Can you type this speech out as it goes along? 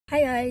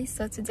Hi guys,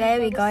 so today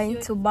we're going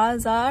to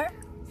bazaar.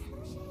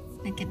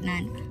 Look at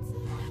Nan.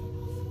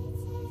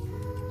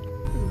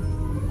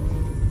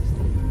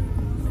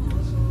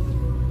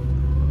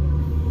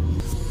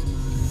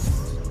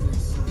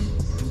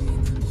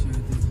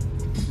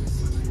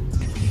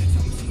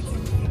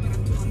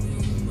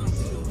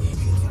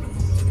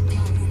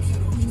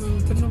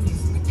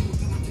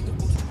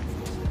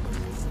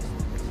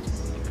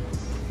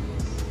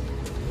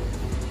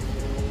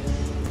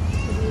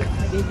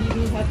 Baby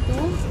ni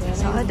satu.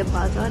 So ada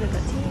bazaar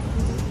dekat sini.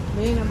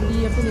 Mei nak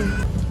beli apa ni?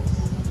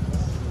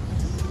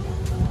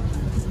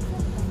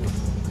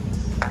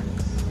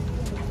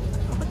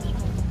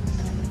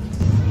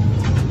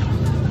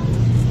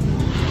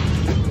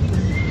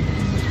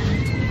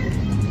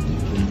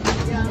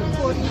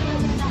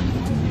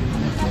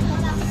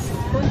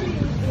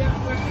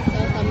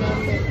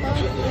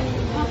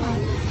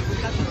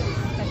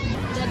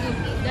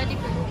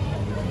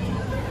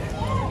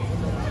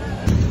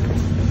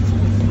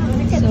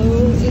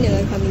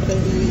 Inilah kami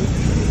beli.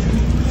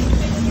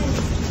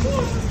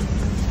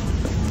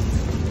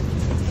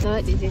 So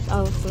this is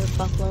our food,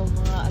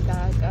 baklava,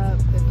 agak-agak,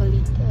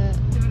 pepelita,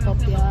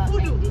 popia,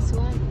 and this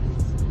one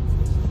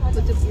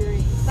putu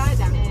piring.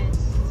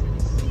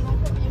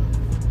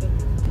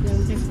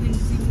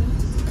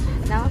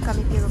 Now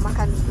kami pergi rumah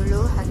kami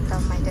dulu, hantar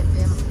my dad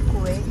punya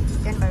kuih,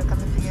 dan baru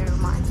kami pergi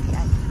rumah auntie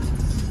I.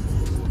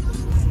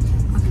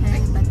 Okay,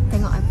 but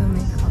tengok apa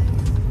makeup.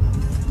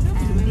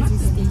 And this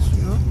is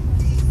tissue.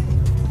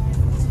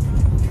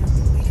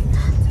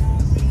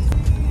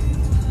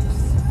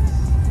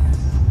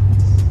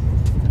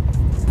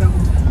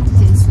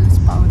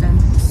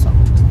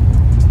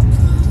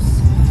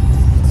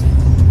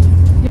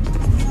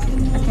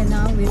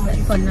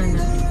 For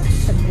Nana,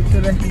 kami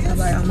turun hantar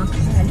barang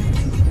makan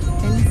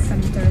dan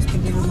kami terus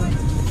pergi rumah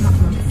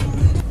mak.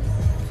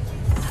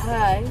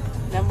 Hai,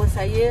 nama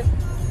saya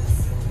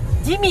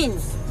Jimin.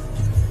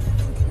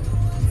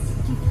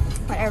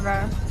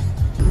 Whatever.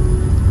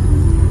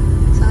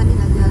 So ni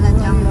lah jalan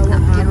yang nak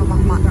pergi rumah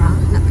mak,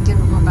 nak pergi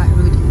rumah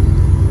baru dia.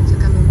 So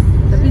kami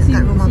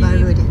dekat rumah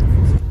baru dia.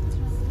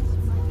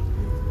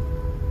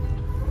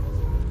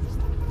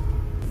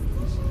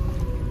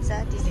 So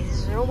this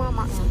is rumah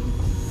mak.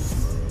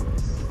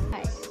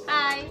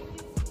 Hai.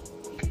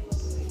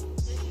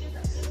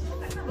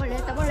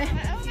 Boleh tak boleh?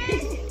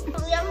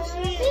 Yang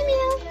si ini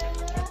yang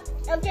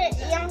okey,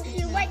 yang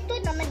si white tu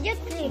nama dia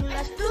cream.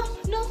 Lepas tu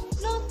no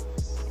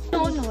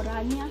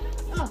Noranya.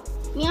 Oh,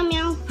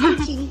 miau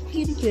kucing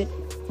cute.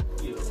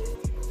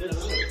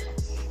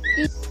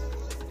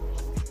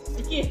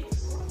 Okey.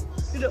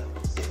 Duduk.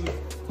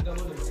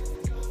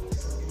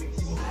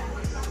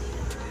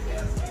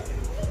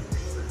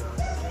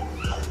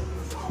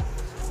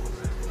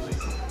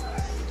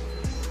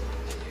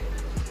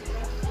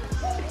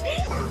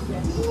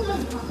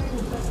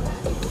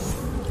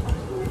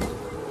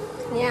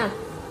 Ya.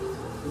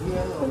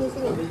 Sini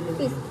sini.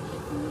 Please.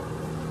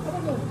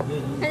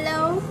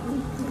 Hello.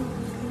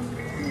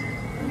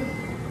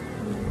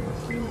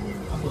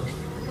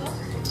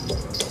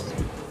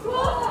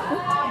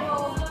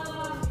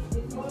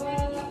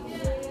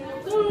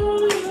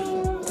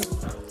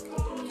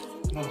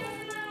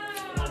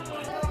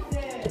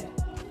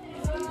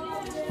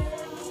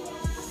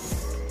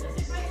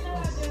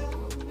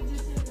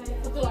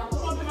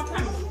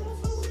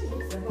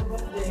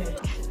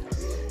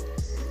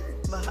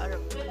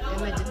 Berharap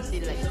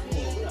emergency light.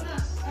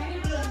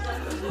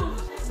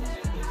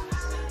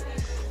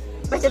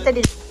 Baca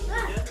tadi.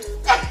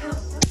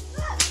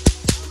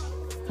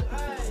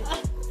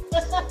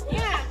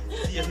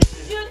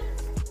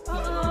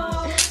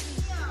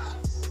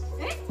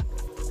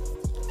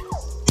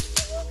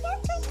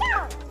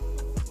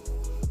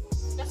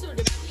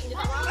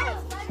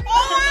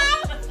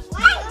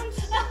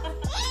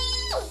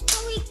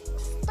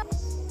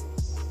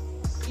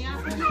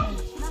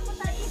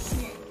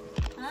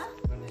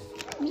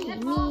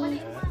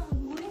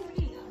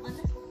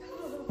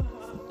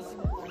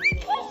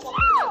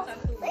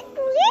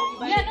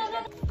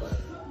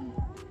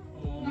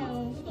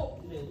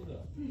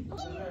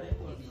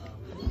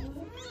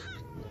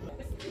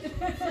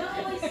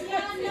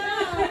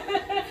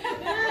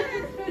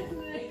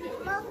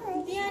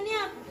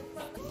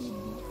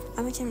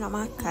 Macam nak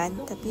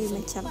makan tapi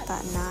macam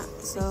tak nak,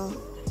 so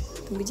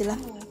tunggu je lah.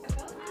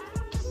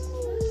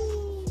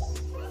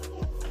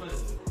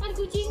 Ada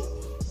kucing.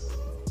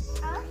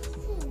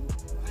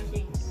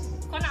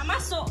 Kau nak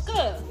masuk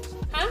ke?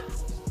 Ha?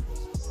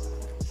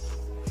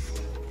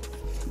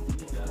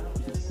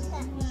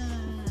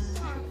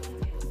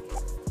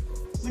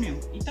 Mana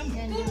yang hitam?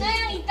 Tu dah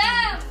yang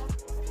hitam.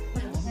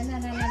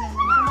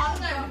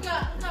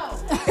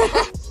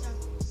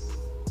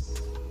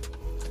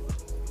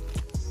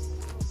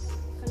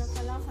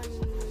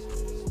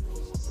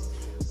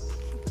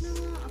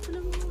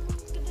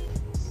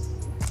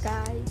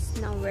 Guys,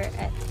 now we're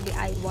at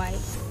DIY.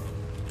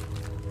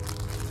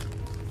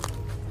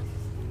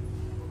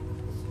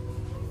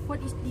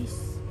 What is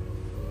this?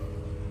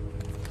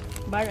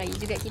 Barai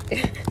juga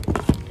kita.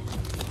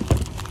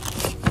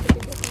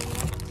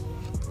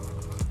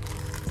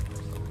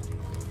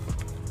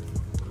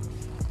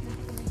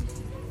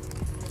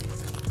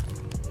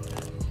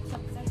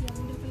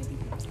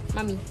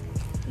 Mami.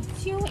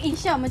 Cium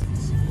Isha macam.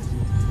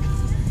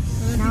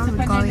 Now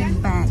we're going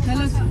back.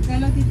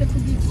 Kalau kita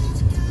pergi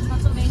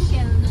masuk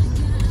bengkel.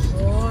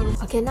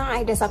 Okay, now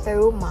I dah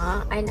sampai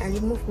rumah. I nak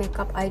remove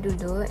makeup I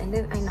dulu, and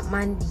then I nak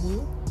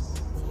mandi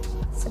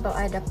sebab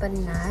I dah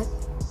penat.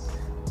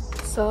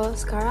 So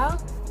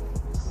sekarang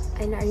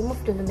I nak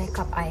remove dulu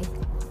makeup I.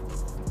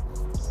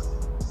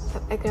 So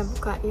I kena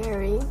buka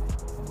earring.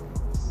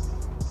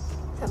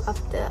 So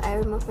after I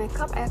remove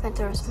makeup, I akan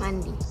terus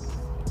mandi.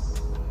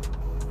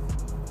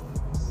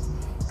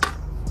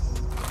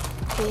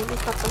 Okay, ini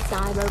kapas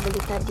yang I baru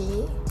beli tadi.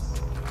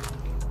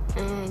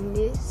 And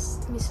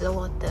this micellar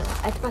water.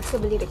 I terpaksa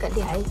beli dekat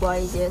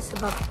DIY je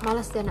sebab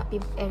malas dia nak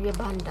pergi area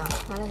bandar.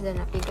 Malas dia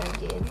nak pergi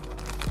Guardian.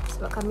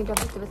 Sebab kami dah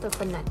betul-betul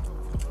penat.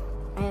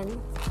 And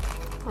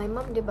my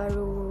mom dia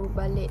baru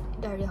balik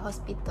dari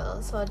hospital.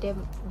 So dia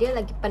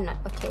lagi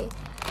penat, okay.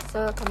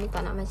 So kami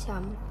tak nak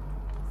macam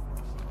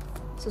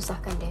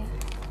susahkan dia.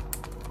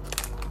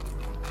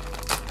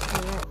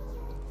 Alright.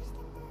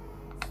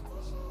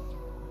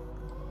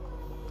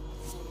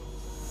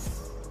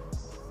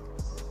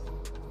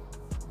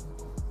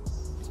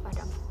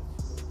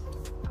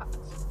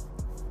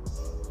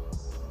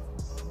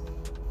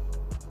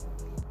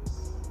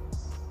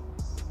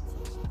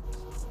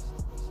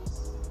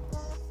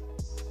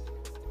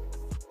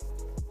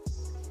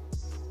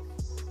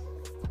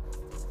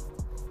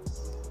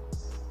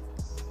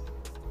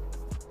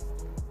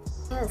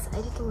 Yes,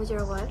 I tunggu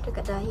jerawat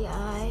dekat dahi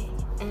I,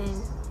 and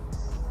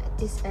at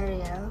this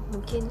area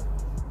mungkin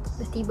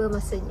dah tiba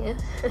masanya.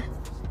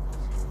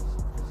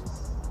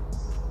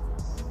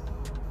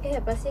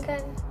 Pastikan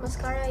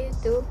mascara you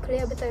tu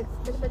clear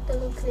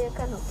betul-betul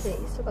clearkan,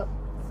 okay? Sebab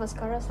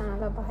mascara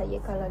sangatlah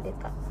bahaya kalau dia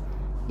tak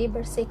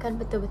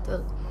dibersihkan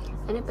betul-betul.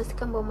 And then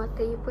pastikan bawah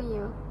mata you pun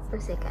you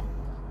bersihkan.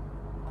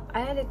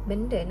 I ada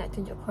benda nak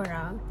tunjuk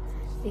korang,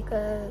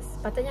 because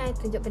patutnya I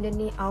tunjuk benda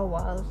ni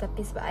awal,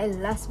 tapi sebab I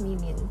last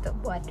minute untuk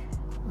buat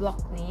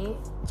vlog ni,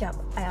 jap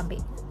I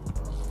ambil.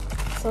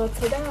 So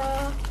tada,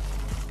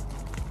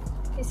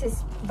 this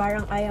is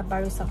barang I yang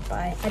baru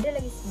sampai. Ada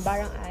lagi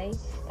barang I,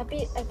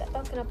 tapi I tak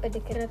tahu kenapa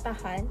dia kena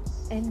tahan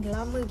and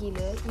lama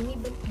gila. Ini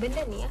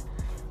benda ni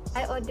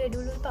I order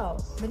dulu tau.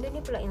 Benda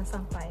ni pula yang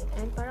sampai.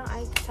 And barang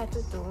I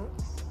satu tu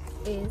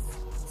is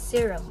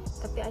serum,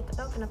 tapi I tak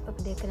tahu kenapa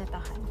dia kena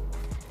tahan.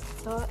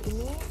 So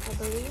ini I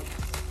beli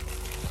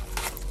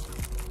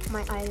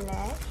my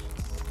eyelash.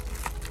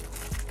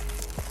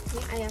 Ni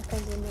I akan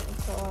guna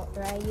untuk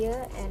raya,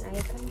 and I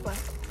akan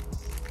buat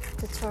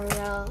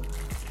tutorial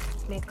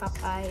makeup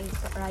I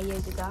untuk raya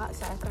juga.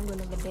 So I akan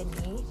guna benda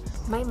ni.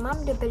 My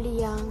mum dia beli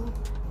yang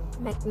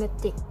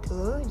magnetic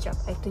tu. Jap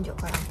I tunjuk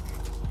korang.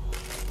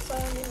 So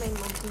ni my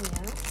mum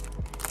punya.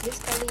 Dia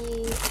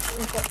sekali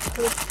untuk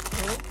clip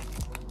tu,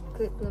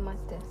 clip bulu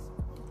mata.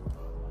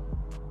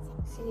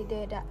 Sini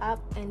dia ada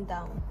up and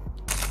down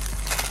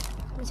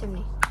macam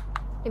ni.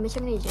 Dia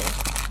macam ni je.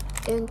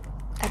 Dia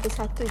ada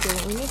satu je.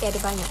 Yang ini dia ada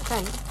banyak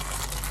kan.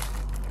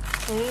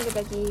 Yang ni dia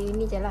bagi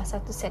ni je lah,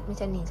 satu set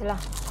macam ni je lah.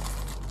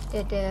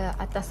 Dia ada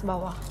atas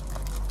bawah.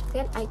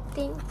 Then I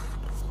think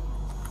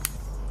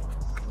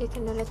dia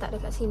kena letak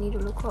dekat sini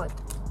dulu kot.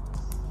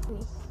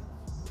 Ni.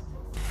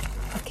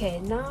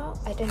 Okay, now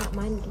I dah nak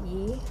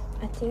mandi.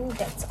 I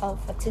think that's all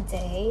for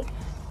today.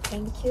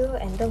 Thank you,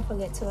 and don't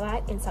forget to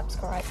like and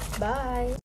subscribe. Bye.